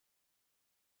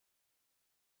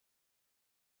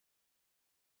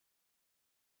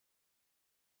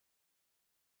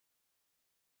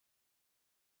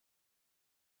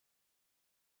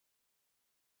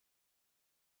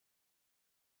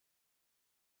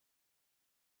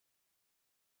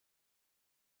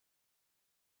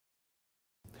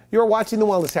You're watching The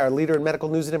Wellness Hour, leader in medical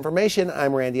news and information.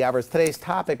 I'm Randy Alvarez. Today's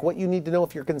topic, what you need to know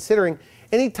if you're considering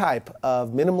any type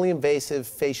of minimally invasive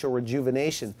facial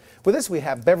rejuvenation. With us, we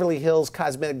have Beverly Hills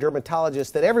Cosmetic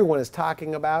Dermatologist that everyone is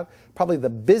talking about, probably the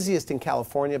busiest in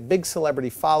California, big celebrity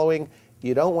following.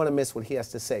 You don't want to miss what he has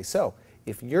to say. So,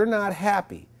 if you're not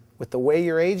happy with the way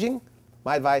you're aging,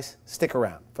 my advice, stick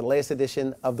around for the latest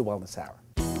edition of The Wellness Hour.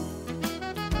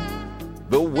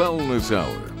 The Wellness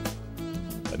Hour.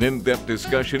 An in-depth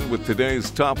discussion with today's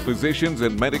top physicians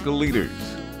and medical leaders.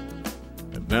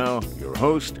 And now, your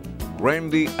host,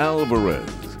 Randy Alvarez.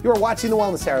 You're watching The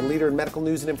Wellness Hour, leader in medical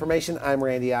news and information. I'm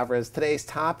Randy Alvarez. Today's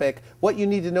topic, what you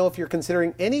need to know if you're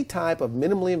considering any type of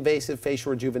minimally invasive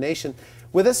facial rejuvenation.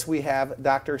 With us, we have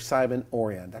Dr. Simon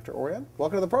Ourian. Dr. Ourian,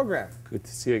 welcome to the program. Good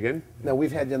to see you again. Now,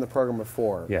 we've had you on the program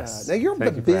before. Yes. Now, you're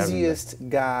Thank the you for having me. busiest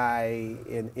guy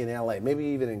in LA, maybe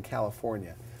even in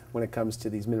California, when it comes to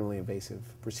these minimally invasive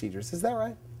procedures. Is that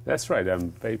right? That's right.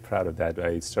 I'm very proud of that.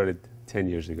 I started 10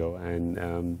 years ago,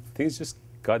 and things just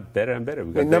got better and better.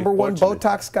 We got The number one fortunate.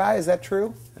 Botox guy, is that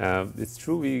true? It's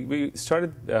true. We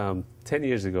started 10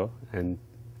 years ago, and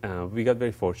we got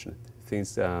very fortunate.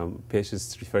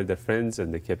 Patients referred their friends,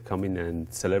 and they kept coming,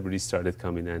 and celebrities started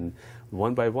coming, and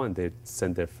one by one, they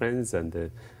sent their friends and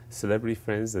the celebrity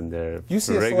friends and their You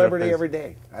see a regular celebrity friends. every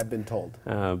day, I've been told.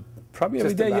 Probably every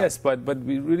Just day, about. yes, but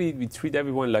we treat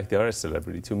everyone like they are a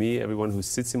celebrity. To me, everyone who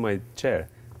sits in my chair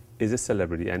is a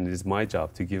celebrity, and it is my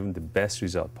job to give them the best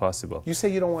result possible. You say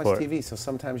you don't watch For- TV, so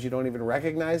sometimes you don't even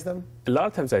recognize them? A lot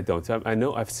of times I don't. I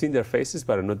know I've seen their faces,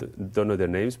 but I don't know their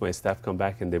names. My staff come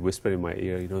back and they whisper in my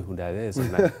ear, "You know who that is?"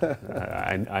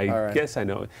 And I All right. guess I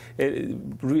know.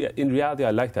 In reality,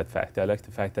 I like that fact. I like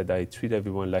the fact that I treat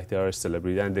everyone like they are a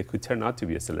celebrity, and they could turn out to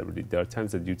be a celebrity. There are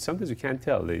times that sometimes you can't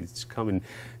tell. They just come in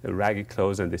ragged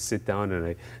clothes and they sit down,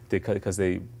 and because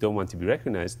they don't want to be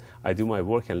recognized. I do my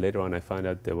work, and later on I find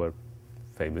out they were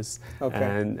famous.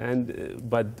 Okay.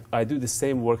 But I do the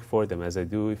same work for them as I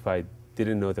do if I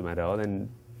didn't know them at all, and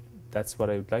that's what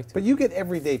I would like to. But you get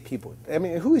everyday people. I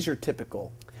mean, who is your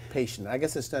typical patient? I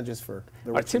guess it's not just for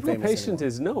the Our rich and typical famous patient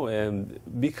anymore. is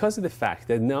because of the fact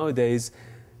that nowadays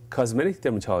cosmetic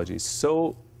dermatology is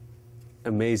so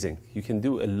amazing. You can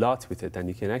do a lot with it, and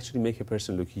you can actually make a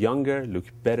person look younger, look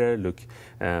better, look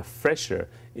fresher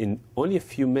in only a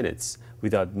few minutes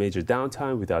without major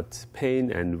downtime, without pain,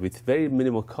 and with very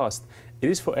minimal cost. It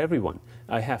is for everyone.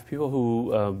 I have people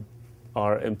who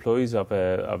are employees of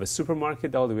a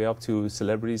supermarket all the way up to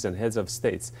celebrities and heads of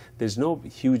states. There's no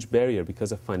huge barrier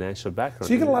because of financial background.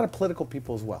 So you get a lot of political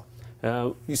people as well.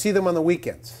 You see them on the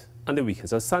weekends. On the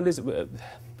weekends. On Sundays,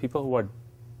 people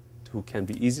who can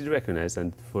be easily recognized,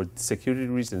 and for security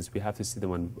reasons, we have to see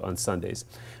them on Sundays.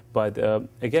 But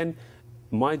again,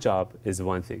 my job is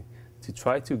one thing, to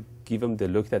try to give them the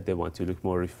look that they want, to look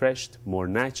more refreshed, more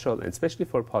natural, and especially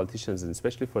for politicians and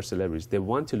especially for celebrities, they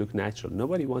want to look natural.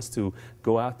 Nobody wants to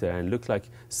go out there and look like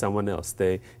someone else.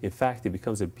 In fact, it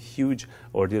becomes a huge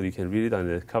ordeal. You can read it on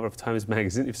the cover of Times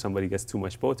Magazine if somebody gets too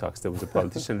much Botox. There was a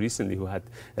politician recently who had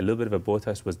a little bit of a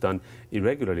Botox was done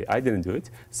irregularly. I didn't do it.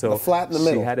 So A flat in the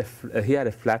middle. he had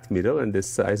a flat middle, and the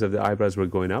size of the eyebrows were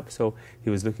going up, so he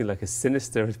was looking like a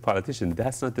sinister politician.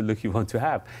 That's not the look you want to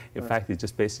have. In fact, it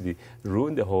just basically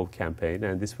ruined the whole campaign,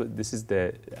 and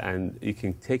and you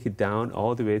can take it down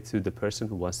all the way to the person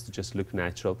who wants to just look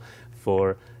natural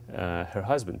for her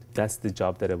husband. That's the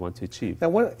job that I want to achieve. Now,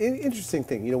 one interesting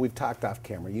thing, you know, we've talked off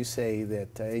camera. You say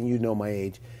that, and you know my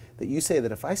age, that you say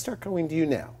that if I start going to you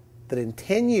now, that in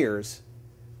 10 years,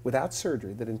 without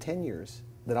surgery, that in 10 years,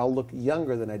 that I'll look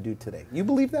younger than I do today. You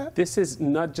believe that? This is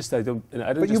not just, I don't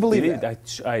But just you believe it.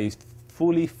 that? I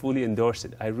fully endorse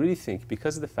it. I really think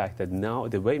because of the fact that now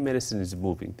the way medicine is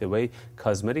moving, the way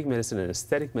cosmetic medicine and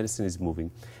aesthetic medicine is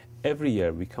moving, every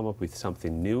year we come up with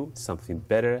something new, something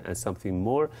better, and something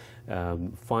more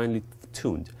finely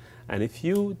tuned. And if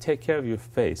you take care of your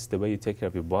face the way you take care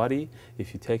of your body,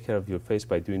 if you take care of your face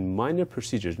by doing minor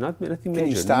procedures, nothing major, Can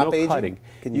you stop no aging? cutting,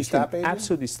 Can you stop aging?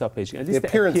 absolutely stop aging. At least The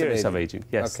appearance of aging.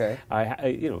 Yes. Okay.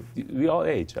 We all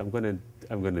age. I'm gonna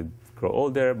grow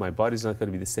older. My body's not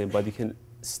gonna be the same. But you can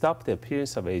stop the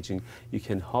appearance of aging. You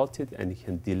can halt it, and you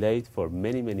can delay it for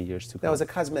many years to come. Now, as a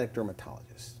cosmetic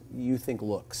dermatologist, you think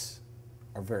looks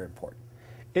are very important.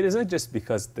 It is not just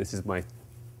because this is my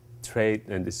trade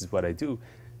and this is what I do.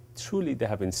 Truly, there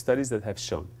have been studies that have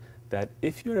shown that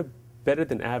if you're a better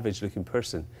than average looking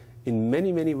person, in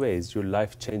many ways your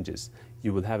life changes.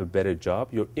 You will have a better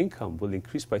job. Your income will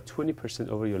increase by 20%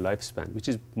 over your lifespan, which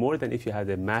is more than if you had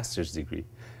a master's degree.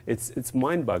 It's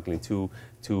mind-boggling to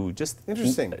just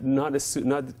Interesting.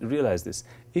 not realize this.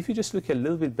 If you just look a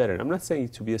little bit better, I'm not saying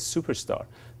to be a superstar,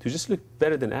 to just look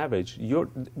better than average,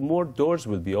 more doors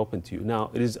will be open to you.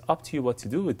 Now, it is up to you what to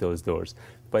do with those doors.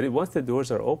 But once the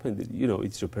doors are open, you know,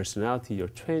 it's your personality, your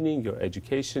training, your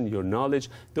education, your knowledge.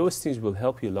 Those things will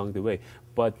help you along the way.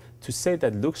 But to say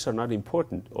that looks are not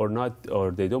important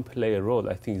or they don't play a role,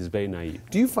 I think is very naive.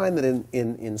 Do you find that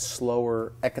in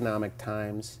slower economic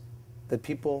times that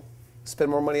people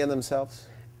spend more money on themselves?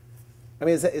 I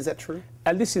mean, is that true?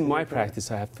 At least in my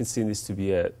practice, I have seen this to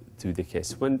be the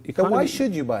case. When then why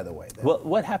should you, by the way? Then? Well,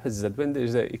 what happens is that when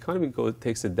there's an economy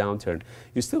takes a downturn,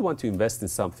 you still want to invest in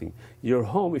something. Your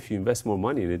home, if you invest more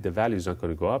money in it, the value is not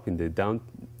going to go up in the down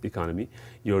economy.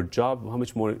 Your job, how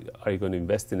much more are you going to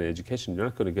invest in education? You're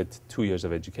not going to get 2 years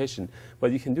of education,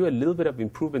 but you can do a little bit of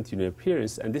improvement in your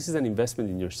appearance, and this is an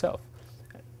investment in yourself.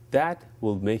 That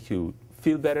will make you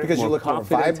feel better, because more you look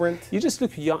confident. more vibrant. You just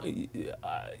look young,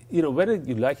 you know, whether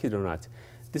you like it or not.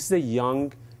 This is a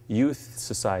young youth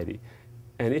society.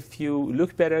 And if you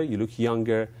look better, you look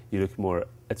younger, you look more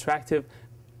attractive.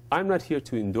 I'm not here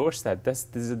to endorse that.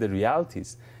 These are the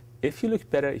realities. If you look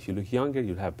better, if you look younger,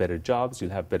 you'll have better jobs, you'll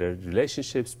have better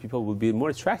relationships, people will be more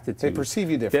attracted to you. They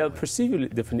perceive you differently. They'll perceive you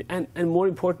differently. And more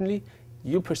importantly,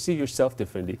 you perceive yourself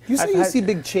differently. You say you see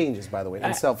big changes, by the way,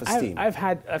 in self-esteem. I've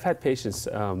had patients,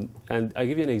 and I'll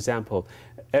give you an example.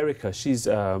 Erica, she's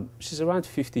around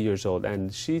 50 years old,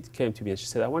 and she came to me and she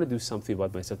said, I want to do something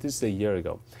about myself. This is a year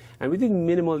ago. And we did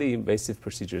minimally invasive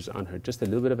procedures on her, just a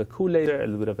little bit of a coolator, a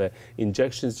little bit of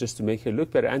injections just to make her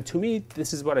look better. And to me,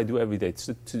 this is what I do every day.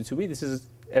 To me, this is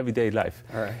everyday life.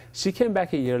 All right. She came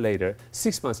back a year later,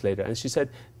 6 months later, and she said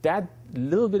that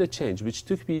little bit of change, which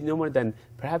took me no more than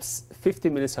perhaps 50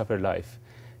 minutes of her life,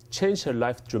 changed her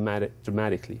life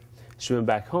dramatically. She went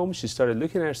back home, she started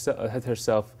looking at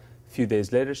herself. A few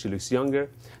days later, she looks younger.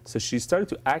 So she started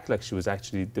to act like she was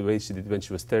actually the way she did when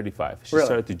she was 35. She Really?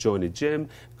 started to join a gym,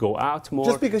 go out more.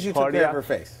 Just because you took care of her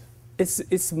face?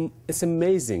 It's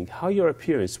amazing how your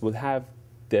appearance will have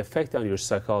the effect on your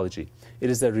psychology. It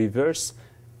is a reverse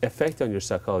effect on your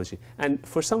psychology. And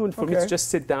for me to just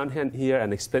sit down here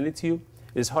and explain it to you,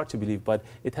 it is hard to believe, but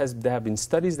there have been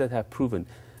studies that have proven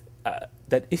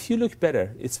that if you look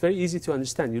better, it's very easy to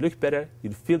understand. You look better,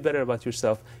 you feel better about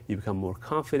yourself, you become more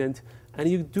confident, and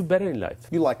you do better in life.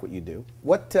 You like what you do.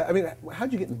 I mean,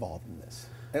 how'd you get involved in this?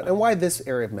 And why this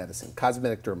area of medicine,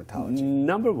 cosmetic dermatology?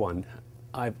 Number one,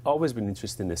 I've always been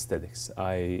interested in aesthetics.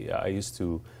 I used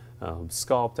to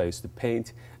sculpt, I used to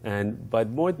paint, but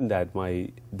more than that,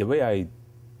 the way I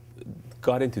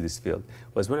got into this field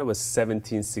was when I was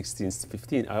 17, 16,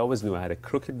 15. I always knew I had a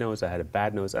crooked nose, I had a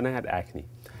bad nose, and I had acne.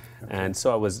 Okay. And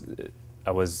so I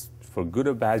was, for good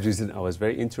or bad reason, I was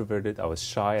very introverted, I was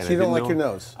shy. And so you don't like your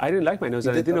nose? I didn't like my nose,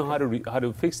 and I didn't know how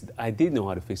to fix it. I did know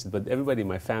how to fix it, but everybody in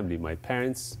my family, my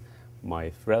parents,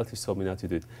 my relatives told me not to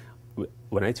do it.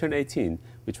 When I turned 18,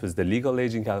 which was the legal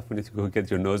age in California to go get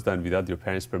your nose done without your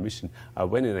parents' permission, I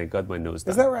went and I got my nose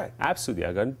done. Is that right? Absolutely.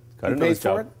 I got a nose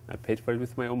job. I paid for it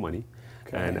with my own money.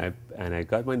 Okay. And I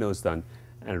got my nose done.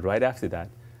 And right after that,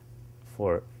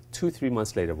 for 2-3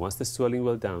 months later, once the swelling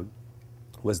was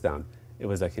down, it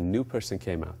was like a new person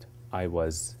came out. I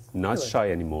was not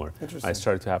shy anymore. I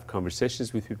started to have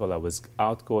conversations with people. I was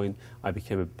outgoing. I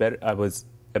was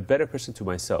a better person to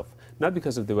myself. Not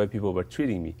because of the way people were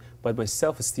treating me, but my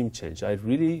self-esteem changed. I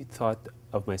really thought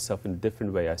of myself in a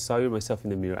different way. I saw myself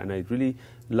in the mirror, and I really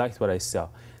liked what I saw.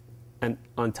 And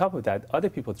on top of that, other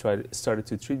people started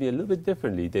to treat me a little bit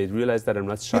differently. They realized that I'm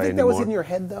not shy anymore. You think that was in your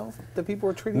head, though? The people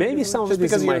were treating you maybe some of it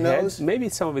is in my head. Maybe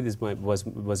some of it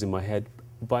was in my head.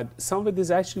 But some of it is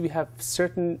actually we have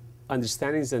certain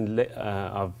understandings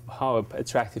of how an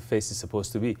attractive face is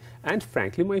supposed to be. And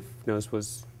frankly, my nose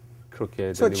was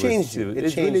crooked. So it changed you.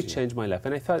 It really changed my life.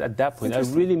 And I thought at that point, I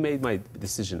really made my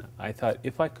decision. I thought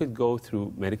if I could go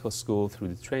through medical school, through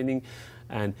the training,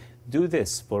 and do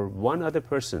this for one other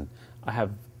person, I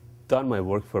have done my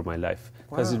work for my life.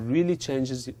 Because it really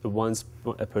changes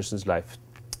a person's life.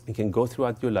 You can go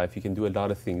throughout your life, you can do a lot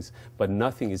of things, but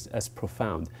nothing is as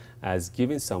profound as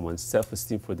giving someone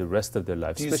self-esteem for the rest of their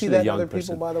life. Do you see that in other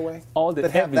people, by the way? All the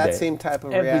that have that same type of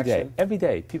reaction? Every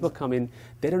day. People come in,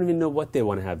 they don't even know what they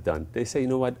want to have done. They say, you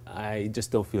know what, I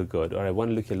just don't feel good, or I want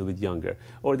to look a little bit younger.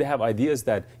 Or they have ideas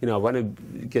that, you know, I want to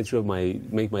get rid of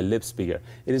make my lips bigger.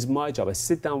 It is my job. I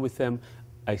sit down with them,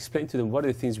 I explain to them what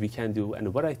are the things we can do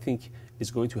and what I think is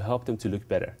going to help them to look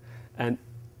better. And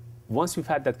once we've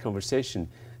had that conversation,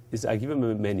 I give them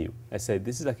a menu. I say,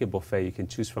 this is like a buffet. You can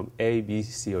choose from A, B,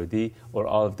 C, or D, or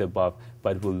all of the above.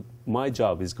 But my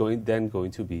job is going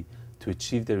to be to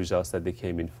achieve the results that they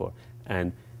came in for.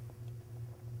 And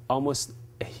almost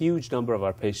a huge number of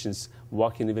our patients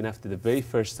walk in even after the very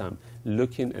first time,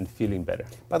 looking and feeling better.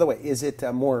 By the way, is it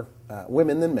more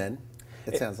women than men?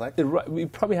 It sounds like. We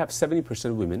probably have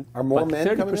 70% women. Are more men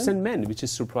coming in? 30% men, which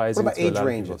is surprising. What about to a age lot of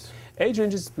ranges? people. Age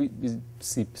ranges, we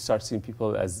start seeing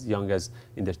people as young as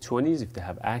in their 20s, if they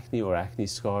have acne or acne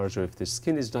scars, or if their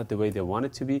skin is not the way they want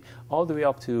it to be, all the way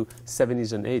up to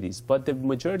 70s and 80s. But the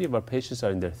majority of our patients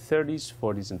are in their 30s,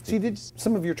 40s, and 50s. So you did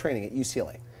some of your training at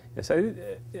UCLA. Yes,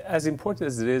 as important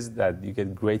as it is that you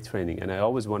get great training, and I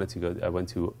always wanted to go,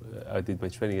 I did my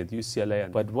training at UCLA,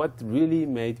 but what really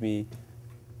made me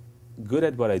good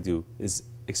at what I do is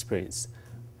experience.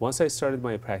 Once I started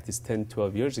my practice 10,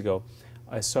 12 years ago,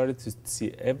 I started to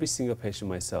see every single patient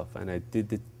myself, and I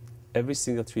did every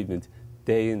single treatment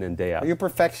day in and day out. Are you a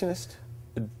perfectionist?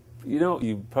 You know,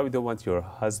 you probably don't want your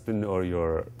husband or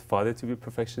your father to be a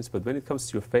perfectionist, but when it comes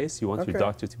to your face, you want your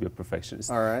doctor to be a perfectionist.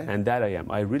 All right. And that I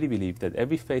am. I really believe that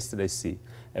every face that I see,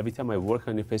 every time I work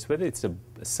on your face, whether it's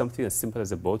something as simple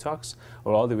as a Botox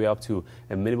or all the way up to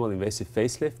a minimal invasive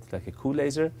facelift, like a cool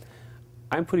laser,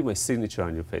 I'm putting my signature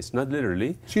on your face, not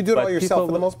literally. So you do it all yourself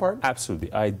for the most part?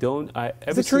 Absolutely. I don't.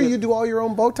 Is it true you do all your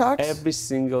own Botox? Every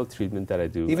single treatment that I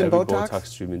do, even every Botox?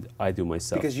 Botox treatment, I do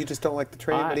myself. Because you just don't like to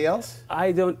train anybody else?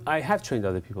 I don't. I have trained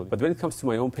other people, but when it comes to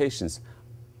my own patients,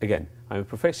 again, I'm a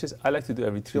perfectionist. I like to do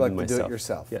every treatment myself. You like to do it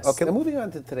yourself? Yes. Okay, now moving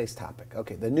on to today's topic.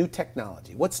 Okay, the new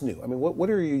technology. What's new? I mean, what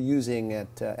are you using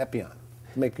at Epione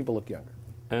to make people look younger?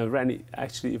 Randy,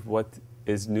 actually, if what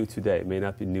is new today may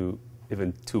not be new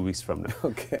even 2 weeks from now.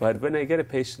 Okay. But when I get a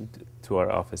patient to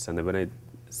our office and when I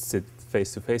sit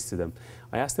face to face to them,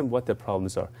 I ask them what their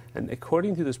problems are. And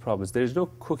according to those problems, there is no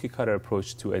cookie cutter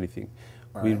approach to anything.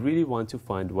 We really want to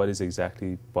find what is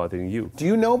exactly bothering you. Do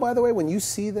you know, by the way, when you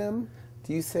see them,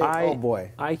 do you say, oh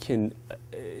boy?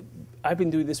 I've been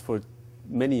doing this for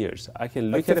many years. I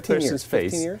can Like look at a person's 15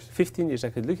 face. years? 15 years. I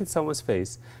can look at someone's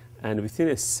face, and within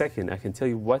a second, I can tell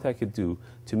you what I could do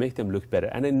to make them look better.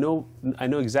 And I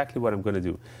know exactly what I'm going to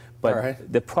do.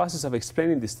 But the process of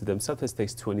explaining this to them sometimes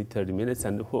takes 20, 30 minutes,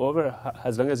 and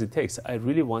as long as it takes, I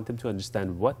really want them to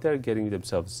understand what they're getting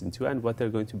themselves into and what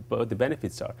the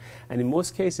benefits are. And in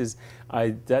most cases,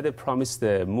 I'd rather promise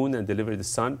the moon and deliver the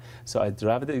sun, so I'd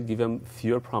rather give them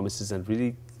fewer promises and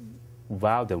really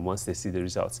wow them once they see the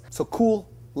results. So cool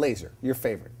laser, your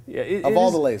favorite, yeah, of all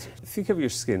the lasers. Think of your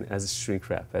skin as a shrink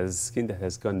wrap, as skin that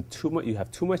has gone too much. You have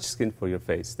too much skin for your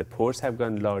face. The pores have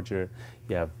gone larger.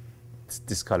 You have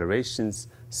discolorations,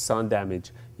 sun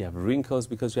damage. You have wrinkles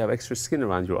because you have extra skin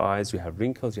around your eyes. You have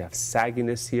wrinkles. You have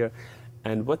sagginess here.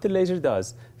 And what the laser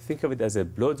does, think of it as a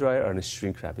blow dryer or a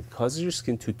shrink wrap. It causes your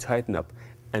skin to tighten up.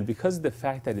 And because of the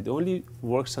fact that it only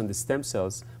works on the stem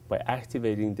cells by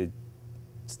activating the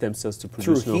stem cells to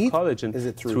produce no collagen. Is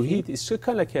it through heat? It's just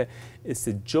kind of like it's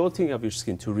the jolting of your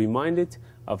skin to remind it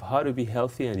of how to be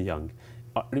healthy and young.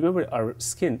 Remember, our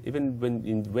skin, even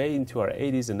when way into our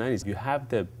 80s and 90s, you have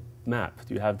the map,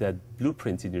 you have that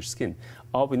blueprint in your skin.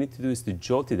 All we need to do is to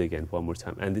jolt it again one more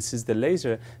time. And this is the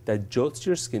laser that jolts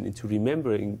your skin into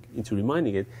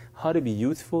reminding it how to be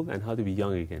youthful and how to be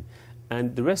young again.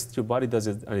 And the rest, your body does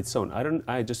it on its own.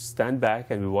 I just stand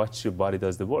back and we watch your body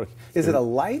does the work. Is it a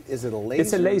light? Is it a laser?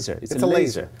 It's a laser. It's a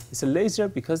laser. It's a laser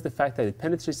because the fact that it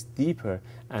penetrates deeper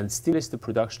and stimulates the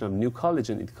production of new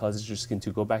collagen, it causes your skin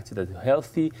to go back to that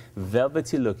healthy,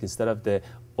 velvety look instead of the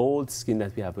old skin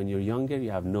that we have. When you're younger,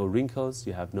 you have no wrinkles,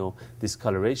 you have no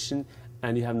discoloration,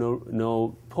 and you have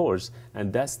no pores.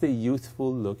 And that's the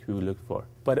youthful look we look for.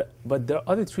 But there are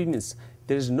other treatments.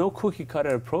 There's no cookie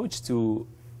cutter approach to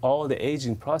all the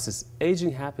aging process. Aging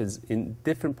happens in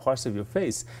different parts of your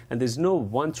face, and there's no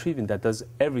one treatment that does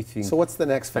everything. So what's the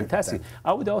next fantastic? Then?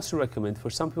 I would also recommend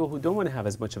for some people who don't want to have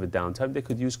as much of a downtime, they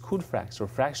could use cool frax or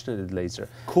fractionated laser.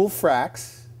 Cool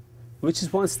frax, which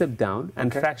is one step down,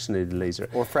 and fractionated laser.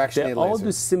 Or fractionated laser. They all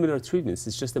do similar treatments.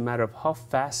 It's just a matter of how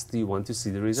fast do you want to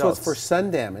see the results. So it's for sun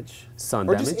damage,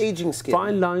 or just aging skin.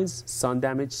 Fine lines, sun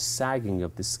damage, sagging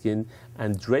of the skin,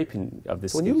 and draping of the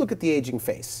skin. When you look at the aging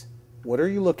face, what are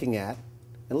you looking at?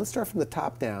 And let's start from the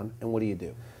top down, and what do you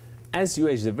do? As you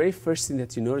age, the very first thing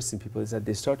that you notice in people is that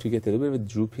they start to get a little bit of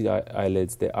droopy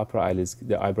eyelids, their upper eyelids,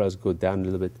 their eyebrows go down a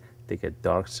little bit, they get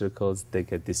dark circles, they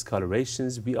get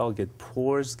discolorations, we all get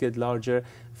pores get larger,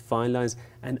 fine lines,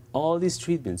 and all these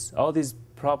treatments, all these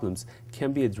problems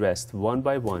can be addressed one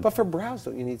by one. But for brows,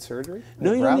 don't you need surgery?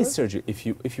 No, you don't need surgery. If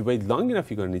you wait long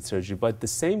enough, you're going to need surgery. But the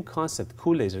same concept,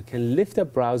 cool laser, can lift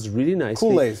up brows really nicely.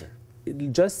 Cool laser.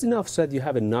 just enough so that you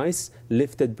have a nice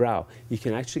lifted brow. You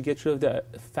can actually get rid of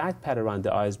the fat pad around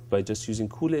the eyes by just using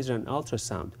cool laser and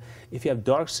ultrasound. If you have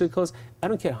dark circles, I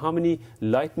don't care how many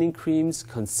lightening creams,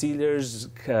 concealers,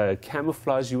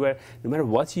 camouflage you wear, no matter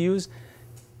what you use,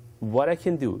 what I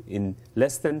can do in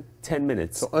less than 10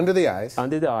 minutes. So under the eyes.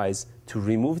 Under the eyes, to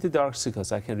remove the dark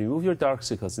circles. I can remove your dark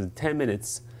circles in 10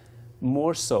 minutes,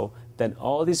 more so than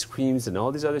all these creams and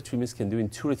all these other treatments can do in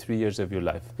 2 or 3 years of your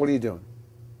life. What are you doing?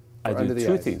 I do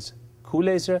two things. Cool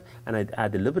laser, and I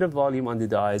add a little bit of volume under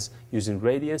the eyes using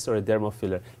radiance or a dermal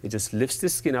filler. It just lifts the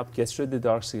skin up, gets rid of the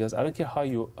dark circles. I don't care how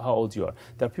old you are.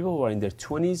 There are people who are in their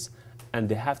 20s and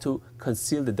they have to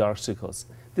conceal the dark circles.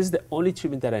 This is the only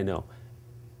treatment that I know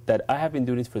that I have been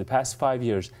doing it for the past 5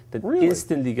 years that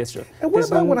instantly gets rid of. And what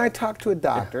about when I talk to a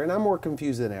doctor, and I'm more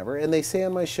confused than ever, and they say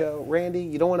on my show, Randy,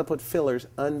 you don't want to put fillers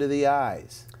under the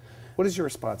eyes. What is your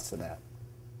response to that?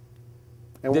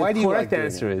 And why do you like doing it? The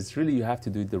correct answer is really you have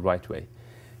to do it the right way.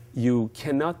 You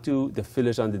cannot do the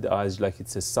fillers under the eyes like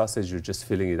it's a sausage, you're just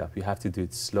filling it up. You have to do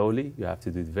it slowly. You have to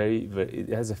do it it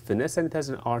has a finesse and it has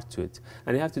an art to it.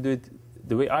 And you have to do it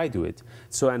the way I do it.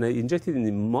 So, and I inject it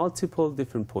in multiple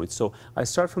different points. So I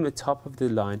start from the top of the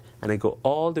line and I go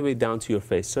all the way down to your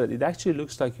face. So it actually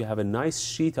looks like you have a nice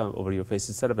sheet over your face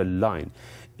instead of a line.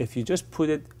 If you just put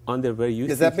it under where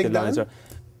you think the lines are.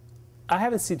 I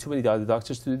haven't seen too many other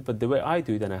doctors do it, but the way I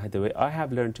do it, and the way I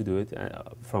have learned to do it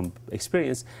from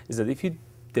experience, is that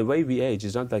the way we age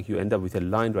is not like you end up with a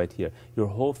line right here. Your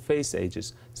whole face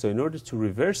ages. So in order to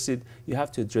reverse it, you have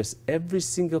to address every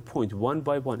single point one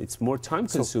by one. It's more time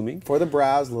consuming. So for the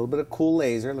brows, a little bit of cool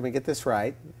laser. Let me get this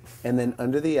right. And then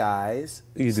under the eyes,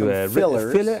 you do a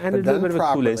filler and a little bit of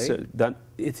a cool laser.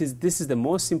 This is the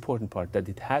most important part, that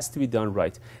it has to be done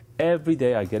right. Every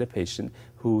day I get a patient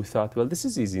who thought, well, this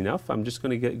is easy enough. I'm just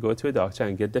going to go to a doctor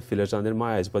and get the fillers under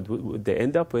my eyes. But they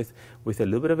end up with a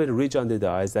little bit of a ridge under the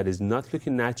eyes that is not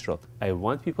looking natural. I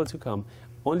want people to come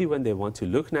only when they want to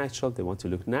look natural, they want to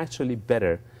look naturally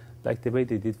better, like the way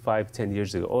they did 5-10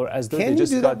 years ago. Or as though Can they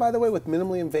just you do that, by the way, with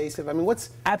minimally invasive? I mean,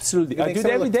 what's... Absolutely. I do it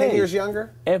every day. 10 years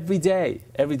younger? Every day,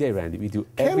 Randy. We do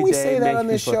every day. Can we say that on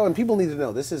this show? And people need to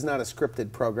know, this is not a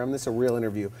scripted program. This is a real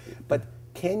interview. But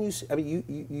can you, I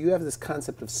mean, you have this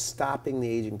concept of stopping the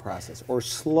aging process or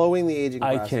slowing the aging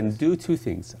process. I can do two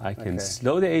things. I can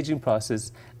slow the aging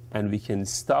process, and we can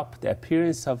stop the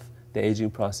appearance of the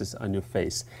aging process on your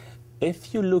face.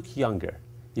 If you look younger,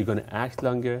 you're going to act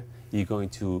younger, you're going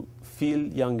to feel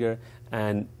younger,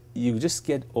 and you just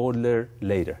get older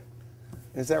later.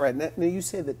 Is that right? Now you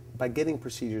say that by getting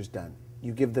procedures done,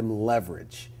 you give them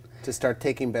leverage to start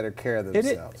taking better care of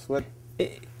themselves.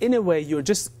 In a way, you're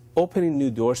just opening new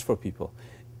doors for people.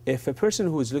 If a person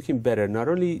who is looking better, not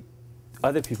only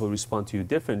other people respond to you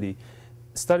differently,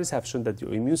 studies have shown that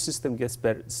your immune system gets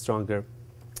better, stronger,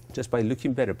 just by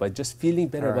looking better, by just feeling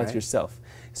better about yourself.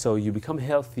 So you become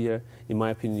healthier. In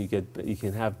my opinion, you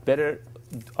can have better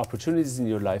opportunities in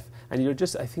your life, and I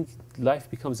think life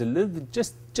becomes a little bit,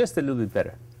 just a little bit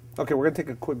better. Okay, we're going to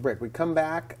take a quick break. We come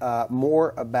back,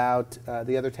 more about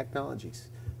the other technologies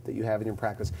that you have in your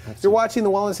practice. Absolutely. You're watching The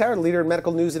Wellness Hour, leader in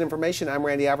medical news and information. I'm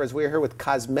Randy Alvarez. We're here with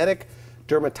cosmetic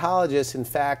dermatologists, in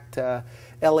fact,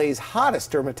 LA's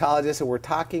hottest dermatologist, and we're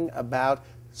talking about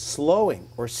slowing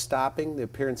or stopping the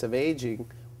appearance of aging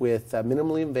with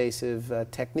minimally invasive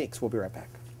techniques. We'll be right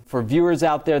back. For viewers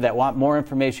out there that want more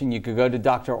information, you could go to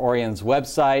Dr. Ourian's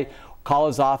website, call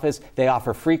his office. They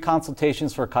offer free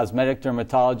consultations for cosmetic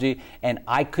dermatology, and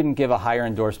I couldn't give a higher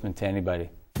endorsement to anybody.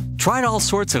 Tried all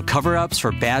sorts of cover-ups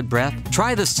for bad breath?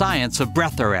 Try the science of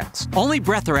BreathRx. Only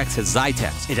BreathRx has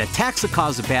Zytex. It attacks the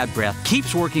cause of bad breath,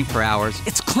 keeps working for hours.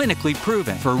 It's clinically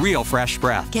proven for real fresh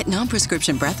breath. Get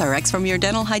non-prescription BreathRx from your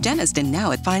dental hygienist and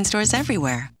now at fine stores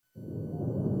everywhere.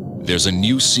 There's a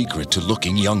new secret to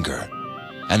looking younger.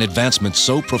 An advancement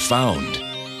so profound,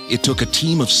 it took a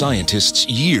team of scientists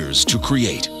years to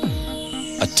create.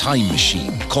 A time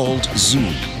machine called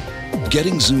Zoom.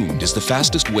 Getting zoomed is the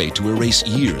fastest way to erase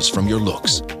years from your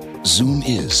looks. Zoom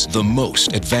is the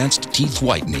most advanced teeth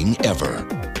whitening ever.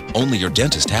 Only your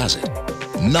dentist has it.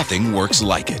 Nothing works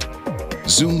like it.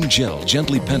 Zoom Gel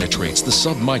gently penetrates the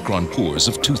submicron pores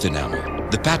of tooth enamel.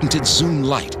 The patented Zoom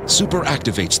Light super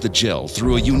activates the gel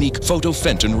through a unique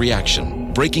photofenton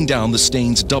reaction, breaking down the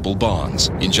stain's double bonds.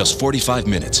 In just 45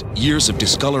 minutes, years of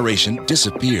discoloration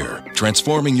disappear,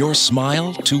 transforming your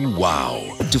smile to wow.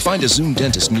 To find a Zoom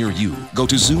dentist near you, go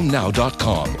to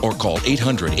zoomnow.com or call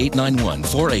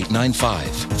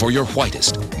 800-891-4895. For your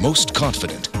whitest, most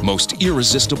confident, most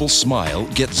irresistible smile,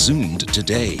 get zoomed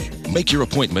today. Make your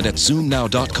appointment at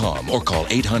zoomnow.com or call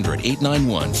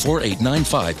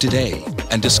 800-891-4895 today.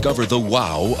 and discover the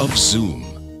wow of Zoom.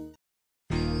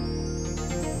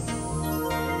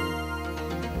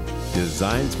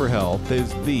 Designs for Health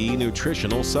is the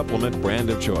nutritional supplement brand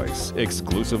of choice,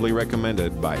 exclusively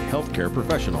recommended by healthcare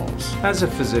professionals. As a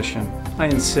physician, I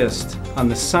insist on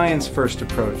the science-first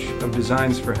approach of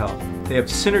Designs for Health. They have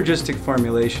synergistic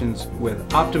formulations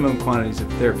with optimum quantities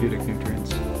of therapeutic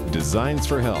nutrients. Designs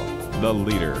for Health, the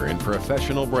leader in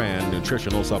professional brand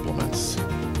nutritional supplements.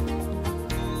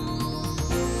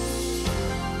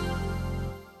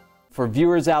 For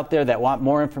viewers out there that want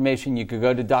more information, you could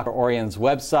go to Dr. Ourian's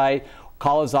website,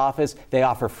 call his office. They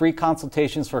offer free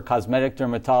consultations for cosmetic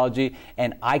dermatology,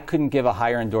 and I couldn't give a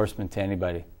higher endorsement to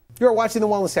anybody. You're watching The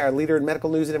Wellness Hour, leader in medical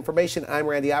news and information. I'm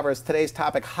Randy Alvarez. Today's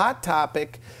topic, hot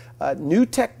topic, new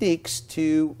techniques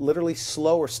to literally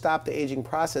slow or stop the aging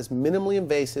process, minimally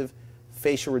invasive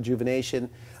facial rejuvenation.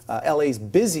 LA's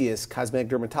busiest cosmetic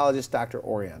dermatologist, Dr.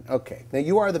 Ourian. Okay, now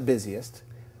you are the busiest.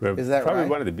 Is that probably right?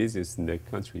 one of the busiest in the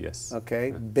country, yes.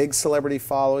 Okay, big celebrity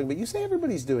following, but you say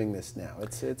everybody's doing this now.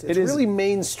 It's really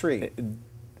mainstream.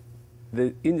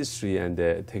 The industry and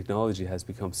the technology has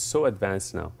become so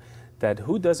advanced now that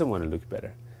who doesn't want to look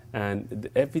better?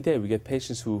 And every day we get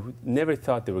patients who never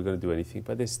thought they were going to do anything,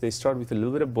 but they start with a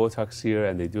little bit of Botox here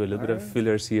and they do a little bit of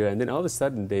fillers here, and then all of a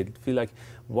sudden they feel like,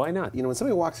 why not? You know, when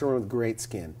somebody walks around with great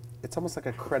skin, it's almost like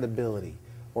a credibility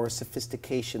or a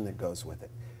sophistication that goes with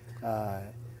it.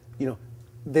 You know,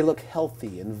 they look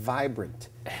healthy and vibrant.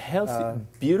 Healthy,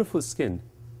 beautiful skin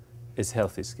is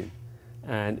healthy skin.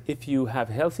 And if you have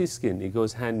healthy skin, it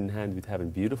goes hand in hand with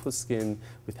having beautiful skin,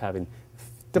 with having...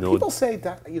 Do people say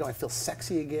that, you know, I feel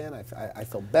sexy again, I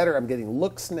feel better, I'm getting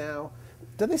looks now?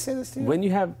 Do they say this to you?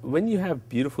 When you have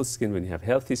beautiful skin, when you have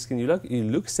healthy skin, you look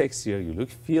sexier, you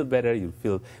feel better, you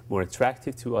feel more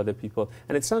attractive to other people.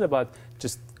 And it's not about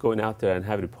just going out there and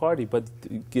having a party, but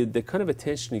the kind of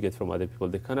attention you get from other people,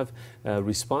 the kind of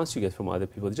response you get from other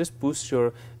people, it just boosts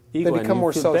your ego and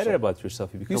you feel better about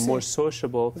yourself. You become more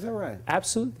sociable. Is that right?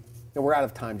 Absolutely. And we're out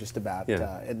of time just about,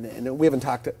 Yeah. and we haven't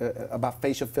talked about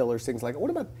facial fillers, things like that.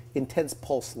 What about intense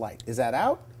pulse light? Is that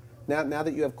out? Now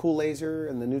that you have cool laser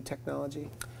and the new technology,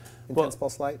 intense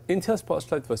pulse light? Intense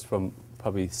pulse light was from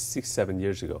probably 6-7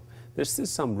 years ago. There's still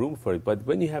some room for it, but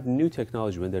when you have new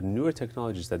technology, when there are newer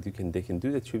technologies that they can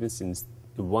do the treatments in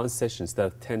one session instead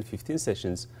of 10-15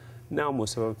 sessions, now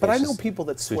most of our patients... But I know people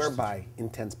that swear by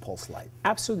intense pulse light.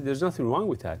 Absolutely, there's nothing wrong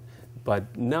with that.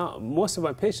 But now most of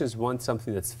our patients want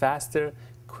something that's faster,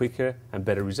 quicker, and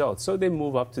better results. So they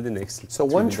move up to the next. So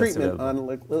one treatment on,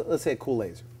 let's say, a cool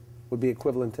laser would be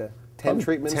equivalent to 10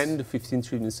 treatments? 10 to 15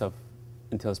 treatments of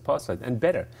intense pulse light, and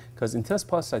better, because intense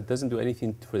pulse light doesn't do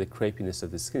anything for the crepiness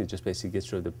of the skin. It just basically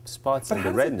gets rid of the spots and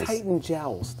the redness. But how does it tighten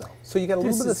jowls, though? So you got a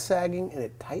little bit of sagging, and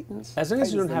it tightens? As long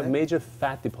as you don't have major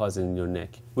fat deposit in your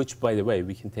neck, which, by the way,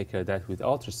 we can take care of that with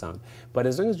ultrasound. But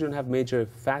as long as you don't have major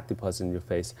fat deposit in your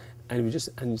face, and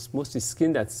it's mostly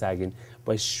skin that's sagging,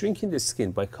 by shrinking the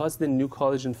skin, by causing the new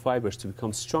collagen fibers to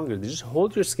become stronger, they just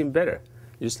hold your skin better.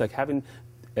 It's just like having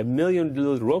a million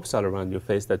little ropes all around your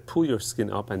face that pull your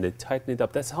skin up and they tighten it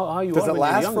up. That's how you are when you're younger. Does it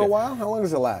last for a while? How long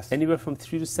does it last? Anywhere from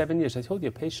 3 to 7 years. I told you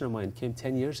a patient of mine came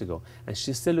 10 years ago, and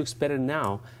she still looks better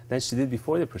now than she did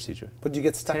before the procedure. But you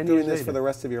get stuck doing this for the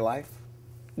rest of your life?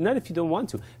 Not if you don't want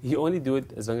to. You only do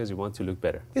it as long as you want to look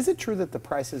better. Is it true that the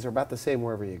prices are about the same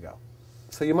wherever you go?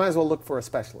 So you might as well look for a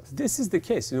specialist. This is the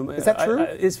case. You know, is that true?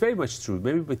 It's very much true.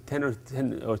 Maybe with 10 or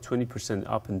 20%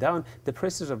 up and down, the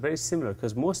prices are very similar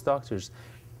because most doctors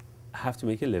have to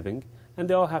make a living, and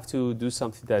they all have to do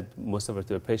something that most of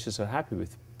their patients are happy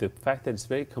with. The fact that it's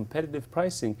very competitive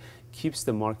pricing keeps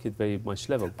the market very much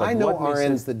level. But I know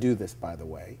RNs that do this, by the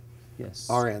way. Yes.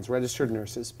 RNs, registered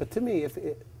nurses. But to me, if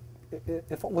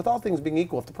with all things being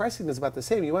equal, if the pricing is about the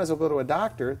same, you might as well go to a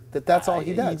doctor that's all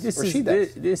he does or she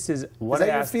does. This is what I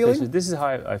ask patients. This is how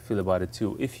I feel about it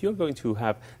too. If you're going to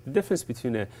have the difference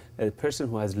between a person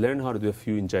who has learned how to do a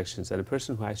few injections and a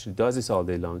person who actually does this all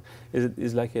day long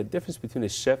is like a difference between a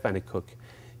chef and a cook.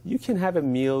 You can have a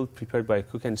meal prepared by a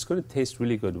cook and it's going to taste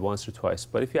really good once or twice,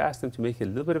 but if you ask them to make a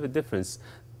little bit of a difference,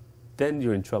 then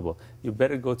you're in trouble. You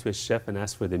better go to a chef and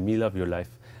ask for the meal of your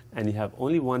life, and you have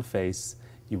only one face.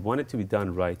 You want it to be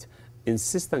done right.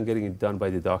 Insist on getting it done by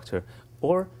the doctor,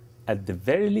 or at the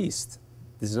very least,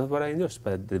 this is not what I endorse,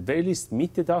 but at the very least,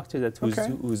 meet the doctor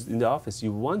who's in the office.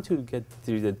 You want to get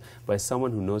treated by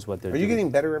someone who knows what they're doing. Are you getting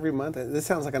better every month? This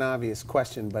sounds like an obvious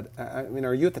question, but I mean,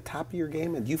 are you at the top of your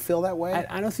game? And do you feel that way?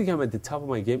 I don't think I'm at the top of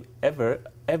my game ever.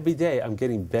 Every day, I'm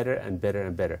getting better and better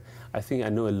and better. I think I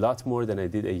know a lot more than I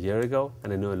did a year ago,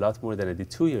 and I know a lot more than I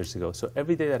did 2 years ago. So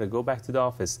every day that I go back to the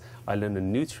office, I learn a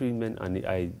new treatment, and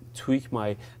I tweak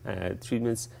my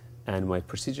treatments, and my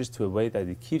procedures to a way that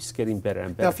it keeps getting better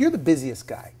and better. Now, if you're the busiest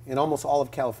guy in almost all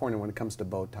of California when it comes to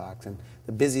Botox and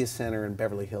the busiest center in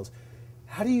Beverly Hills,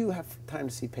 how do you have time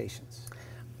to see patients?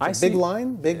 Big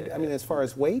line? I mean, as far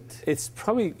as wait? It's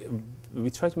probably, we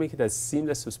try to make it as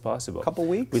seamless as possible. Couple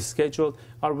weeks? We schedule,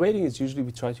 our waiting is usually,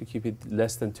 we try to keep it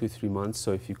less than 2-3 months.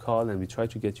 So if you call and we try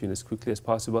to get you in as quickly as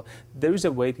possible, there is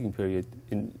a waiting period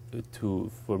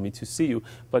for me to see you.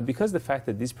 But because the fact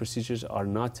that these procedures are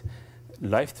not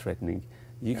life-threatening,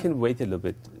 you can wait a little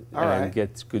bit and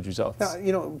get good results. Now,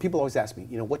 you know, people always ask me,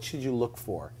 you know, what should you look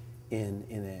for in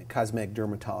a cosmetic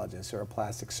dermatologist or a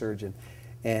plastic surgeon?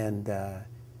 And,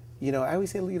 you know, I always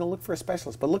say, you know, look for a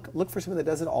specialist, but look for someone that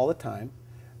does it all the time.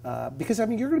 Because, I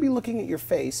mean, you're going to be looking at your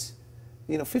face,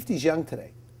 you know, 50 is young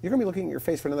today. You're going to be looking at your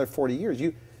face for another 40 years.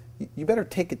 You better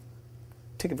take it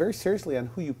very seriously on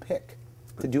who you pick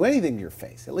to do anything to your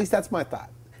face. At least that's my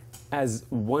thought. As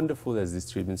wonderful as these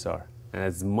treatments are, and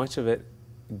as much of it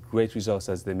great results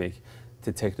as they make,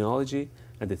 the technology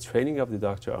and the training of the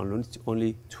doctor are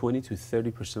only 20 to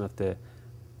 30% of the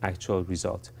actual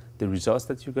result. The results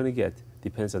that you're going to get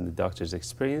depends on the doctor's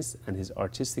experience and his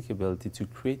artistic ability to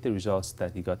create the results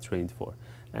that he got trained for.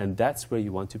 And that's where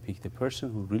you want to pick the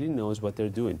person who really knows what they're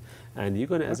doing. And you're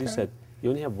going to, as you said, you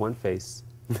only have one face.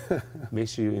 Make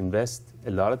sure you invest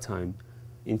a lot of time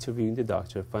interviewing the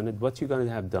doctor, find out what you're going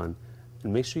to have done,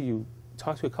 and make sure you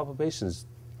talk to a couple of patients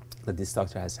that this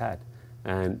doctor has had.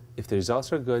 And if the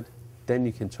results are good, then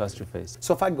you can trust your face.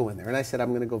 So if I go in there and I said, I'm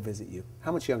going to go visit you,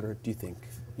 how much younger do you think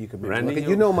you could be? Randy,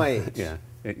 you know my age. Yeah.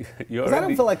 Because I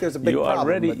don't feel like there's a big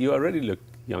problem. You already look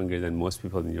younger than most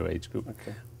people in your age group.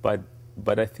 Okay.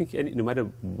 But I think no matter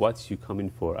what you come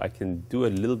in for, I can do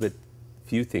a little bit,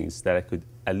 few things that I could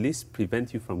at least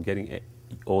prevent you from getting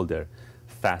older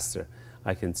faster.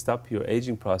 I can stop your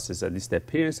aging process, at least the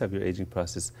appearance of your aging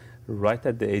process, right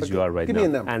at the age you are right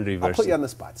now, and reverse I'll put you on the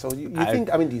spot. So you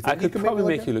think, I mean, do you think I could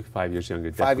probably make you look look 5 years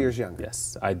younger? 5 years younger?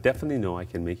 Yes, I definitely know I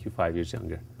can make you 5 years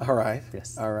younger. All right.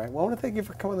 Yes. All right. Well, I want to thank you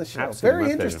for coming on the show. Absolutely,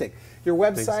 Very interesting. Your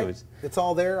website, so it's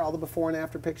all there, all the before and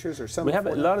after pictures, or some. We have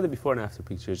a lot of the before and after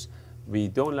pictures. We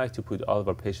don't like to put all of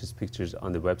our patients' pictures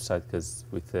on the website because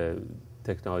with the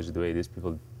technology the way it is,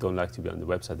 people don't like to be on the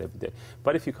website every day.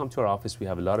 But if you come to our office, we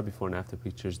have a lot of before and after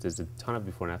pictures. There's a ton of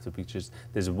before and after pictures.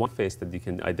 There's one face that you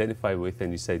can identify with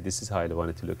and you say, this is how I want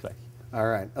it to look like. All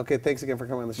right. Okay, thanks again for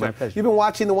coming on the show. My pleasure. You've been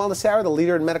watching The Wellness Hour, the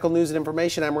leader in medical news and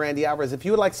information. I'm Randy Alvarez. If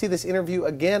you would like to see this interview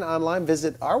again online,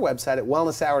 visit our website at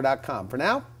wellnesshour.com. For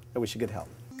now, I wish you good health.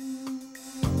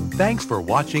 Thanks for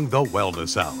watching The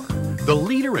Wellness Hour, the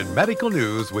leader in medical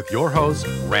news with your host,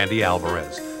 Randy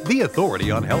Alvarez, the authority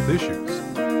on health issues.